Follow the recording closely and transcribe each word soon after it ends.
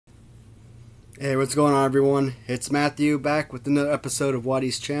Hey, what's going on, everyone? It's Matthew back with another episode of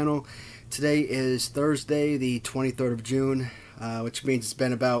Watty's channel. Today is Thursday, the 23rd of June, which means it's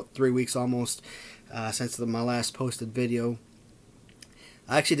been about 3 weeks almost since my last posted video.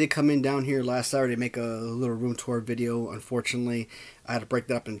 I actually did come in down here last Saturday to make a little room tour video. Unfortunately, I had to break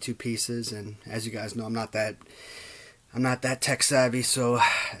that up into two pieces, and as you guys know, I'm not that tech savvy, so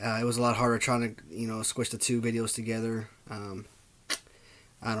it was a lot harder trying to squish the two videos together.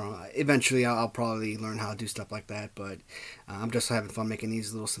 I don't know. Eventually, I'll probably learn how to do stuff like that, but I'm just having fun making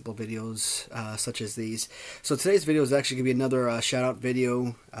these little simple videos such as these. So today's video is actually going to be another shout-out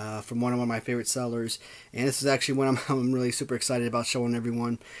video from one of my favorite sellers, and this is actually one I'm really super excited about showing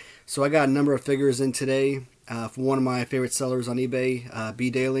everyone. So I got a number of figures in today from one of my favorite sellers on eBay,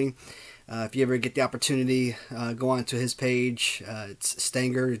 BDaly. If you ever get the opportunity, go on to his page. It's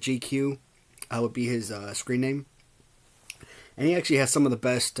Stangergq would be his screen name. And he actually has some of the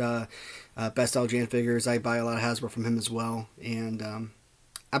best LJN figures. I buy a lot of Hasbro from him as well. And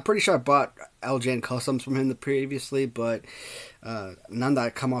I'm pretty sure I bought LJN customs from him previously, but none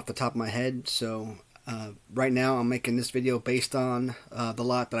that come off the top of my head. So right now I'm making this video based on the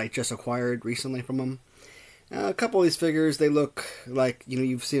lot that I just acquired recently from him. A couple of these figures, they look like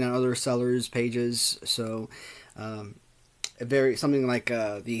you've seen on other sellers' pages. So something like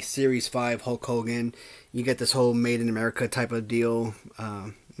the Series 5 Hulk Hogan. You get this whole Made in America type of deal,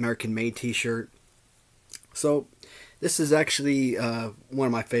 American Made t-shirt. So this is actually one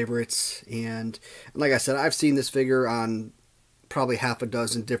of my favorites, and like I said, I've seen this figure on probably half a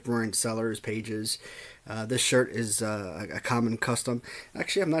dozen different sellers' pages. This shirt is a common custom.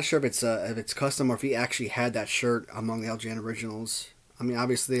 Actually, I'm not sure if it's custom or if he actually had that shirt among the LJN originals. I mean,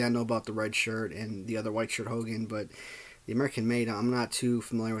 obviously I know about the red shirt and the other white shirt Hogan, but the American Made, I'm not too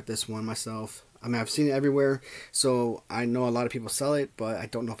familiar with this one myself. I mean, I've seen it everywhere, so I know a lot of people sell it, but I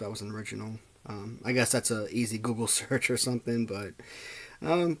don't know if that was an original. I guess that's an easy Google search or something,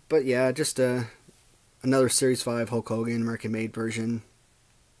 but yeah, just another Series 5 Hulk Hogan American Made version.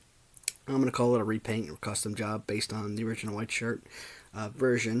 I'm going to call it a repaint or custom job based on the original white shirt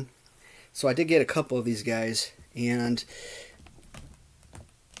version. So I did get a couple of these guys, and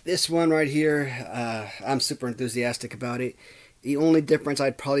this one right here, I'm super enthusiastic about it. The only difference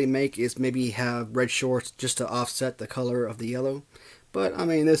I'd probably make is maybe have red shorts just to offset the color of the yellow. But, I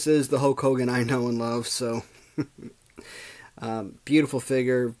mean, this is the Hulk Hogan I know and love, so beautiful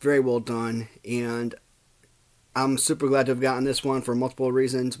figure, very well done, and I'm super glad to have gotten this one for multiple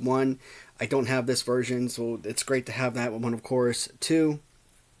reasons. One, I don't have this version, so it's great to have that one, of course. Two,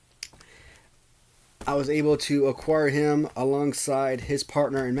 I was able to acquire him alongside his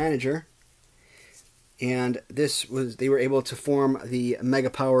partner and manager, and they were able to form the Mega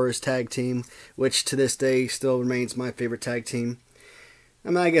Powers tag team, which to this day still remains my favorite tag team. I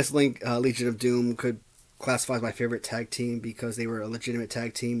mean, I guess Legion of Doom could classify as my favorite tag team because they were a legitimate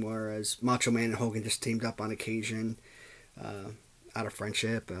tag team, whereas Macho Man and Hogan just teamed up on occasion out of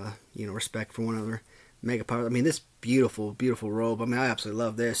friendship, respect for one another. Mega Powers. I mean, this beautiful, beautiful robe. I mean, I absolutely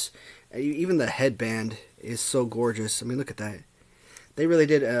love this. Even the headband is so gorgeous. I mean, look at that. They really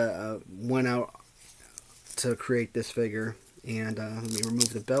did went out to create this figure. And let me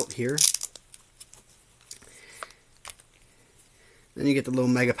remove the belt here. Then you get the little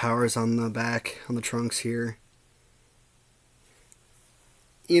Mega Powers on the back, on the trunks here.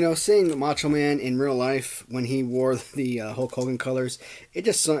 Seeing Macho Man in real life when he wore the Hulk Hogan colors, it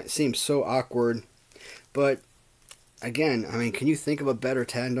just seems so awkward. But again, I mean, can you think of a better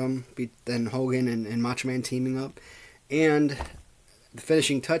tandem than Hogan and Macho Man teaming up? And the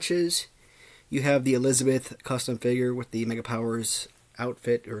finishing touches, you have the Elizabeth custom figure with the Mega Powers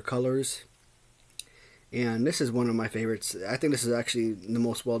outfit or colors. And this is one of my favorites. I think this is actually the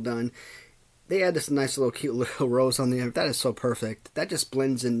most well done. They add this nice little cute little rose on the end. That is so perfect. That just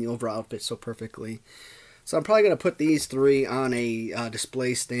blends in the overall outfit so perfectly. So I'm probably going to put these three on a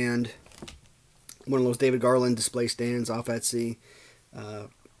display stand. One of those David Garland display stands off Etsy.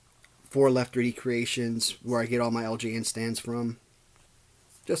 For Left 3D Creations, where I get all my LJN stands from.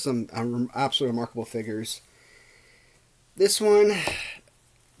 Just some absolutely remarkable figures. This one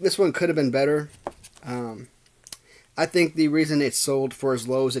could have been better. I think the reason it sold for as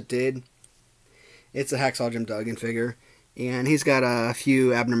low as it did, it's a Hacksaw Jim Duggan figure, and he's got a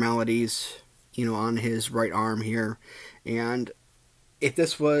few abnormalities, on his right arm here. And if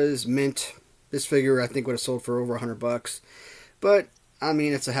this was mint, this figure I think would have sold for over $100. But I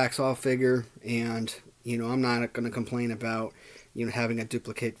mean, it's a Hacksaw figure, and I'm not going to complain about having a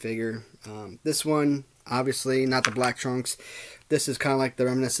duplicate figure. This one, obviously not the black trunks. This is kind of like the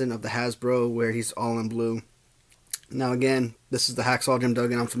reminiscent of the Hasbro where he's all in blue. Now again, this is the Hacksaw Jim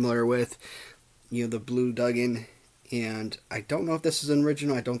Duggan I'm familiar with. the blue Duggan, and I don't know if this is an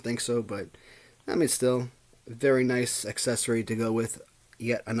original. I don't think so, but I mean, still very nice accessory to go with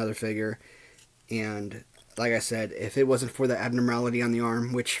yet another figure. And like I said, if it wasn't for the abnormality on the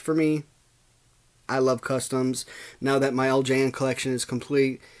arm, which for me, I love customs. Now that my LJN collection is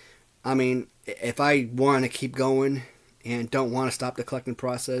complete, I mean, if I want to keep going and don't want to stop the collecting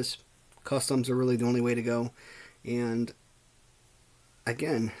process, customs are really the only way to go. And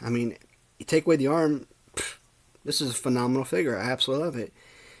again, I mean, you take away the arm, this is a phenomenal figure. I absolutely love it.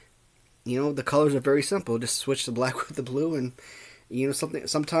 The colors are very simple. Just switch the black with the blue, and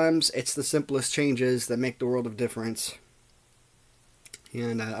sometimes it's the simplest changes that make the world of difference.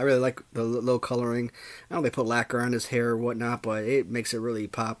 And I really like the low coloring. I know they put lacquer on his hair or whatnot, but it makes it really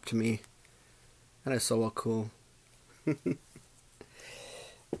pop to me. That is so well cool.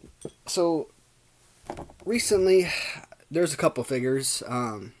 So recently, there's a couple figures.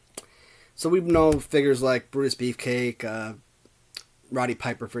 So we know figures like Brutus Beefcake, Roddy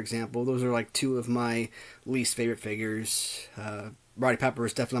Piper, for example. Those are like two of my least favorite figures. Roddy Piper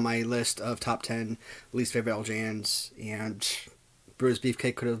is definitely on my list of top 10 least favorite LJNs, and Brutus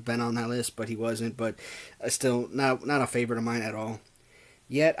Beefcake could have been on that list, but he wasn't. But still, not a favorite of mine at all.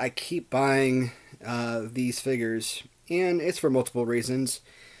 Yet I keep buying these figures, and it's for multiple reasons.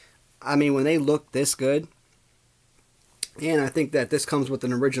 I mean, when they look this good, and I think that this comes with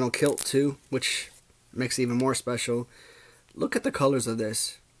an original kilt too, which makes it even more special. Look at the colors of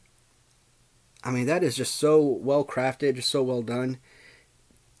this. I mean, that is just so well crafted, just so well done.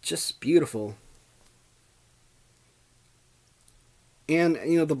 Just beautiful. And,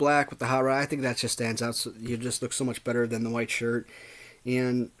 the black with the hot rod, I think that just stands out. So you just look so much better than the white shirt.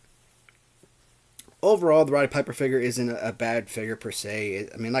 And overall, the Roddy Piper figure isn't a bad figure per se.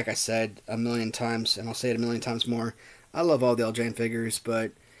 I mean, like I said a million times, and I'll say it a million times more, I love all the LJN figures,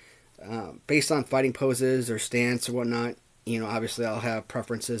 but based on fighting poses or stance or whatnot, obviously I'll have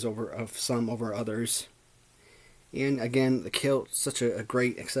preferences of some over others. And again, the kilt, such a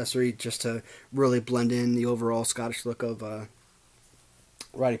great accessory just to really blend in the overall Scottish look of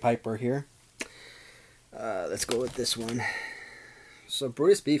Roddy Piper here. Let's go with this one. So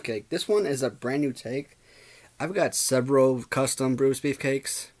Brutus Beefcake. This one is a brand new take. I've got several custom Brutus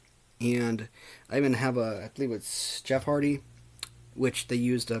Beefcakes, and I even have I believe it's Jeff Hardy, which they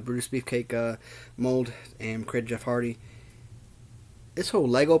used a Brutus Beefcake mold and created Jeff Hardy. This whole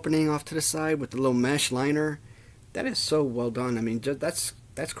leg opening off to the side with the little mesh liner, that is so well done. I mean, that's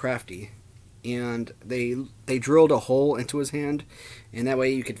crafty. And they drilled a hole into his hand, and that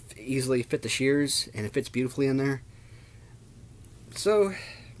way you could easily fit the shears, and it fits beautifully in there. So,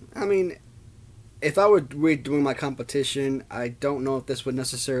 I mean, if I were doing my competition, I don't know if this would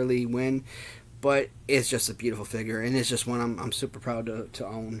necessarily win, but it's just a beautiful figure, and it's just one I'm super proud to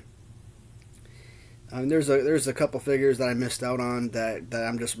own. There's a couple figures that I missed out on that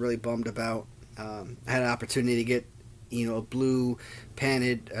I'm just really bummed about. I had an opportunity to get blue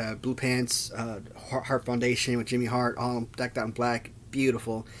pants, Heart Foundation with Jimmy Hart, all decked out in black,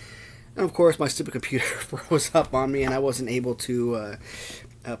 beautiful. And of course, my stupid computer froze up on me, and I wasn't able to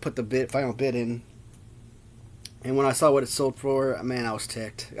put the final bid in. And when I saw what it sold for, man, I was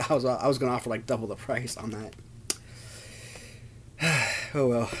ticked. I was gonna offer like double the price on that. Oh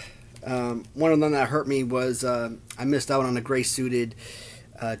well. One of them that hurt me was I missed out on a gray suited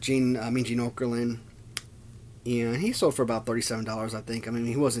Gene Okerlund. And he sold for about $37, I think. I mean,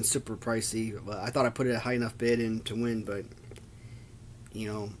 he wasn't super pricey, but I thought I put a high enough bid in to win. But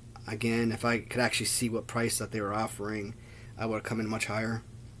again, if I could actually see what price that they were offering, I would have come in much higher.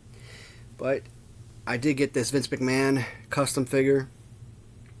 But I did get this Vince McMahon custom figure,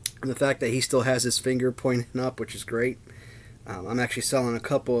 and the fact that he still has his finger pointing up, which is great. I'm actually selling a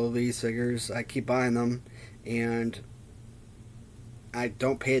couple of these figures. I keep buying them, and I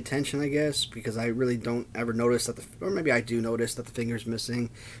don't pay attention, I guess, because I really don't ever notice that or maybe I do notice that the finger's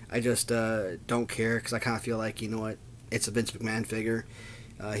missing. I just don't care, because I kind of feel like, it's a Vince McMahon figure.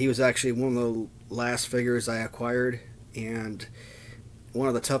 He was actually one of the last figures I acquired, and one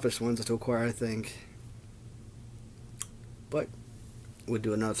of the toughest ones to acquire, I think. But we'll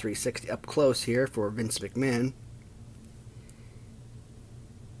do another 360 up close here for Vince McMahon.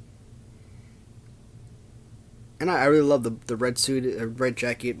 And I really love the red suit, red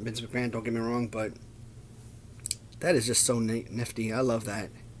jacket, Vince McMahon, don't get me wrong, but that is just so nifty. I love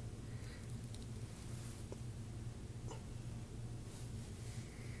that.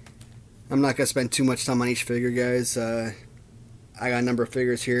 I'm not going to spend too much time on each figure, guys. I got a number of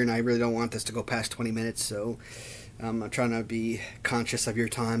figures here, and I really don't want this to go past 20 minutes, so I'm trying to be conscious of your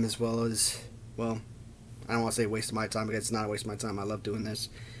time as well as, well, I don't want to say waste of my time, because it's not a waste of my time. I love doing this.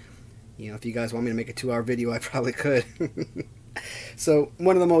 You know, if you guys want me to make a 2-hour video, I probably could. So,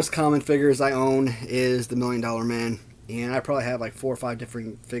 one of the most common figures I own is the $1 Million Man. And I probably have like 4 or 5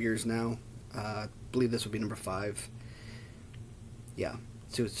 different figures now. I believe this would be number 5. Yeah.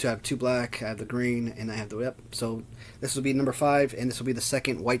 So I have 2 black, I have the green, and I have the whip. So this will be number 5, and this will be the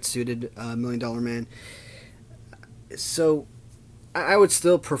second white-suited $1 Million Man. So I would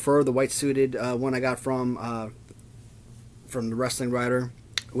still prefer the white-suited one I got from the Wrestling Rider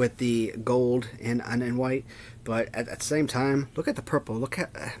with the gold and white. But at the same time, look at the purple. Look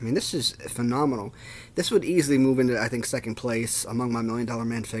at, I mean, this is phenomenal. This would easily move into, I think, second place among my $1 Million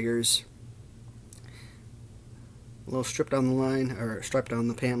Man figures. A little strip down the line, or stripe down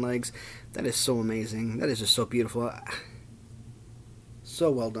the pant legs. That is so amazing. That is just so beautiful. So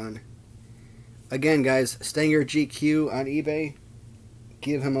well done. Again, guys, Stangergq on eBay.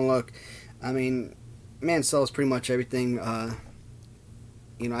 Give him a look. I mean, man sells pretty much everything.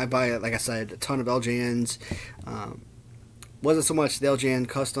 You know, I buy, like I said, a ton of LJNs. Wasn't so much the LJN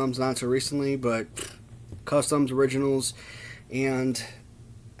customs, not until recently, but customs, originals, and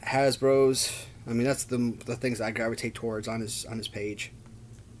Hasbro's. I mean, that's the things I gravitate towards on his page.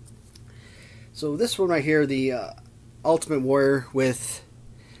 So this one right here, the Ultimate Warrior with,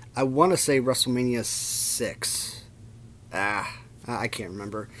 I want to say WrestleMania 6. I can't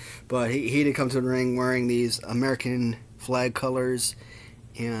remember, but he did come to the ring wearing these American flag colors.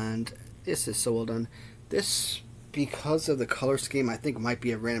 And this is so well done. This, because of the color scheme, I think might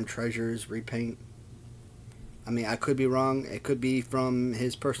be a Random Treasures repaint. I mean, I could be wrong. It could be from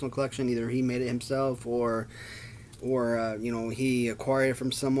his personal collection. Either he made it himself, or you know, he acquired it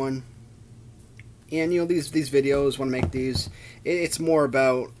from someone. And you know, these videos, when I make these, it's more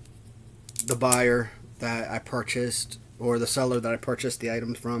about the buyer that I purchased, or the seller that I purchased the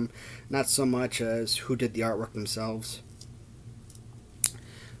items from, not so much as who did the artwork themselves.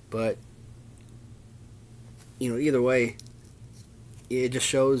 But, you know, either way, it just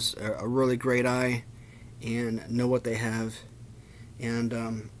shows a really great eye and know what they have.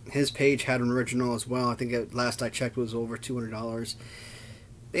 And his page had an original as well. I think last I checked it was over $200.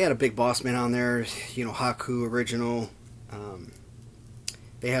 They had a big boss man on there, you know, Haku original.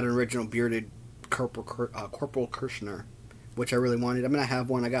 They had an original bearded Corporal Kirchner, which I really wanted. I mean, I have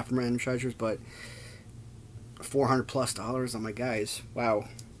one I got from Random Treasures, but $400+. I'm like, guys, wow.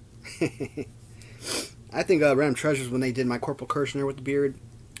 I think Random Treasures, when they did my Corporal Kirchner with the beard,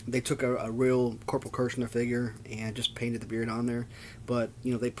 they took a real Corporal Kirchner figure and just painted the beard on there. But,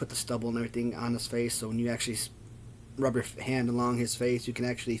 you know, they put the stubble and everything on his face, so when you actually rub your hand along his face, you can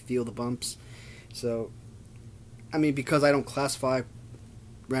actually feel the bumps. So, I mean, because I don't classify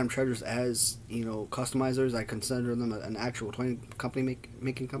Random Treasures as, you know, customizers, I consider them an actual toy company,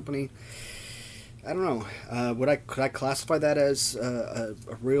 making company. I don't know. Could I classify that as a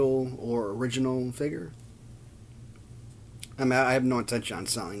real or original figure? I mean, I have no intention on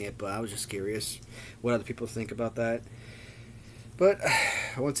selling it, but I was just curious what other people think about that. But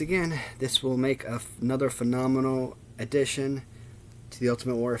once again, this will make another phenomenal addition to the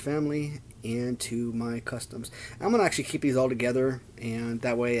Ultimate Warrior family and to my customs. I'm gonna actually keep these all together, and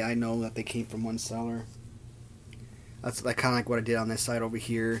that way I know that they came from one seller. That's kind of like what I did on this side over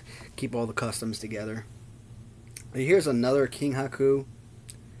here. Keep all the customs together. Here's another King Haku.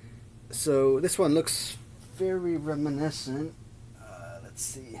 So this one looks very reminiscent. Let's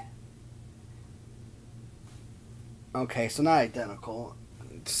see. Okay, so not identical.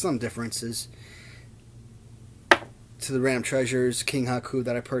 Some differences to the Random Treasures King Haku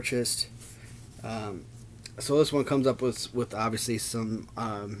that I purchased. So this one comes up with obviously some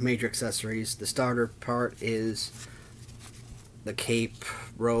major accessories. The starter part is the cape,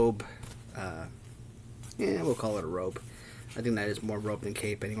 robe. Yeah, we'll call it a robe. I think that is more robe than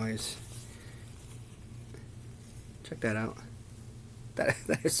cape anyways. Check that out. That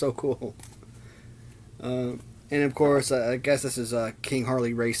is so cool. And of course, I guess this is King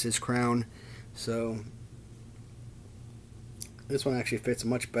Harley Race's crown. So this one actually fits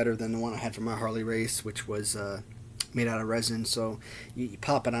much better than the one I had for my Harley Race, which was made out of resin. So you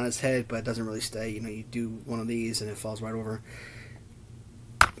pop it on his head, but it doesn't really stay. You know, you do one of these and it falls right over.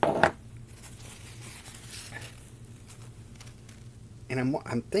 And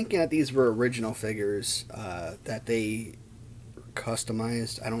I'm thinking that these were original figures that they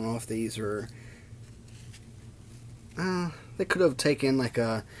customized. I don't know if these were. They could have taken like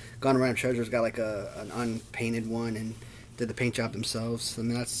gone around Treasures, got like an unpainted one and did the paint job themselves. I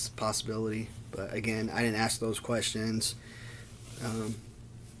mean, that's a possibility. But again, I didn't ask those questions.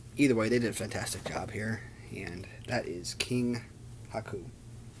 Either way, they did a fantastic job here, and that is King Haku.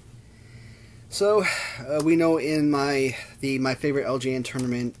 So we know in my favorite LJN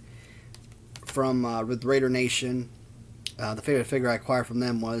tournament, from with Raider Nation. The favorite figure I acquired from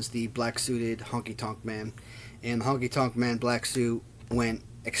them was the black suited Honky Tonk Man, and the Honky Tonk Man black suit went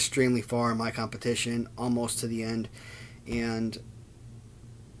extremely far in my competition, almost to the end, and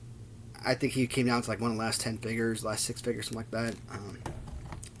I think he came down to like one of the last 10 figures, last 6 figures, something like that.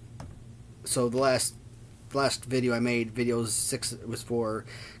 So the last video I made, video 6, was for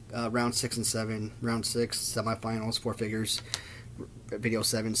round 6 and 7. Round 6 semifinals, 4 figures. Video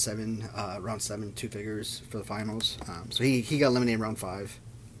 7, round 7, 2 figures for the finals. So he got eliminated in round 5.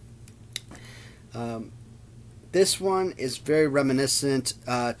 This one is very reminiscent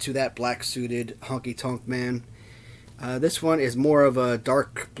to that black suited Honky Tonk Man. This one is more of a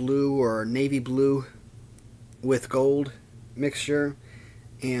dark blue or navy blue with gold mixture.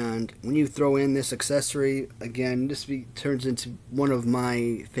 And when you throw in this accessory, again, this turns into one of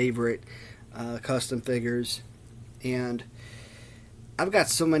my favorite custom figures. And I've got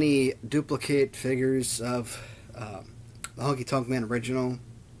so many duplicate figures of the Honky Tonk Man original.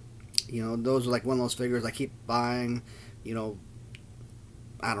 You know, those are like one of those figures I keep buying. You know,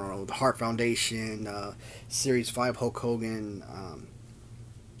 I don't know, the Heart Foundation, Series 5 Hulk Hogan,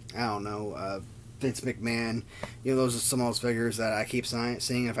 I don't know, Vince McMahon. You know, those are some of those figures that I keep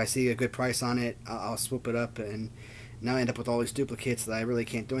seeing. If I see a good price on it, I'll swoop it up, and now I end up with all these duplicates that I really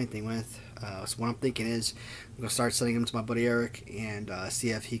can't do anything with. So what I'm thinking is I'm going to start sending them to my buddy Eric and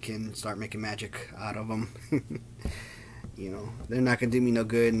see if he can start making magic out of them. You know, they're not going to do me no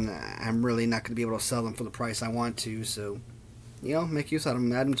good, and I'm really not going to be able to sell them for the price I want to, so, you know, make use out of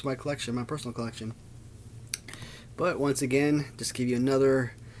them, add them to my collection, my personal collection. But once again, just give you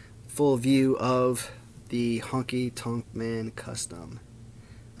another full view of the Honky Tonk Man custom.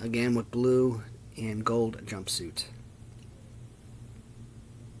 Again, with blue and gold jumpsuit.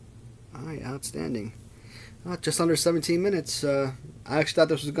 Alright, outstanding. Just under 17 minutes. I actually thought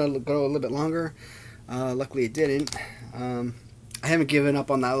this was going to go a little bit longer. Luckily it didn't. I haven't given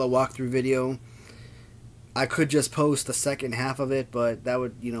up on that little walkthrough video. I could just post the second half of it, but that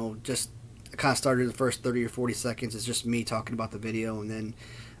would, you know, just kind of started the first 30 or 40 seconds. It's just me talking about the video, and then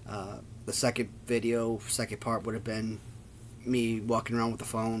the second part would have been me walking around with the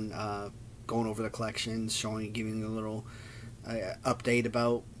phone, going over the collections, giving you a little update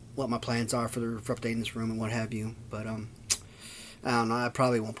about what my plans are for updating this room and what have you. But I don't know, I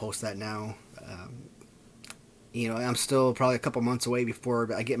probably won't post that now. You know, I'm still probably a couple months away before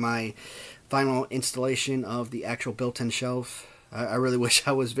I get my final installation of the actual built-in shelf. I really wish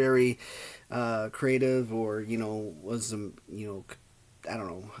I was very creative, or, you know, was, you know, I don't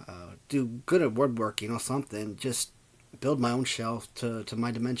know, do good at woodwork, you know, something. Just build my own shelf to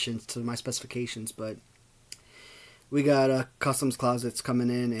my dimensions, to my specifications. But we got customs closets coming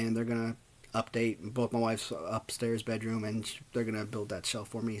in, and they're going to update both my wife's upstairs bedroom, and they're going to build that shelf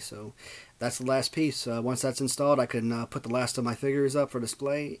for me. So that's the last piece. Once that's installed, I can put the last of my figures up for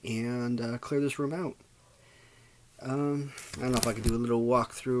display and clear this room out. I don't know if I could do a little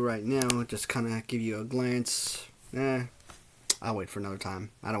walkthrough right now, just kind of give you a glance. I'll wait for another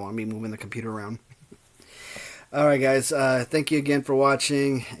time. I don't want to be moving the computer around. Alright guys, thank you again for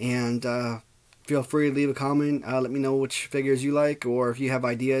watching, and feel free to leave a comment. Let me know which figures you like, or if you have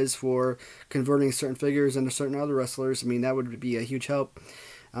ideas for converting certain figures into certain other wrestlers. I mean, that would be a huge help.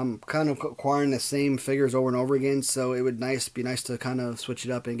 I'm kind of acquiring the same figures over and over again, so it would be nice to kind of switch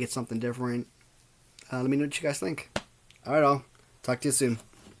it up and get something different. Let me know what you guys think. Alright all, talk to you soon.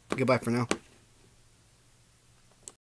 Goodbye for now.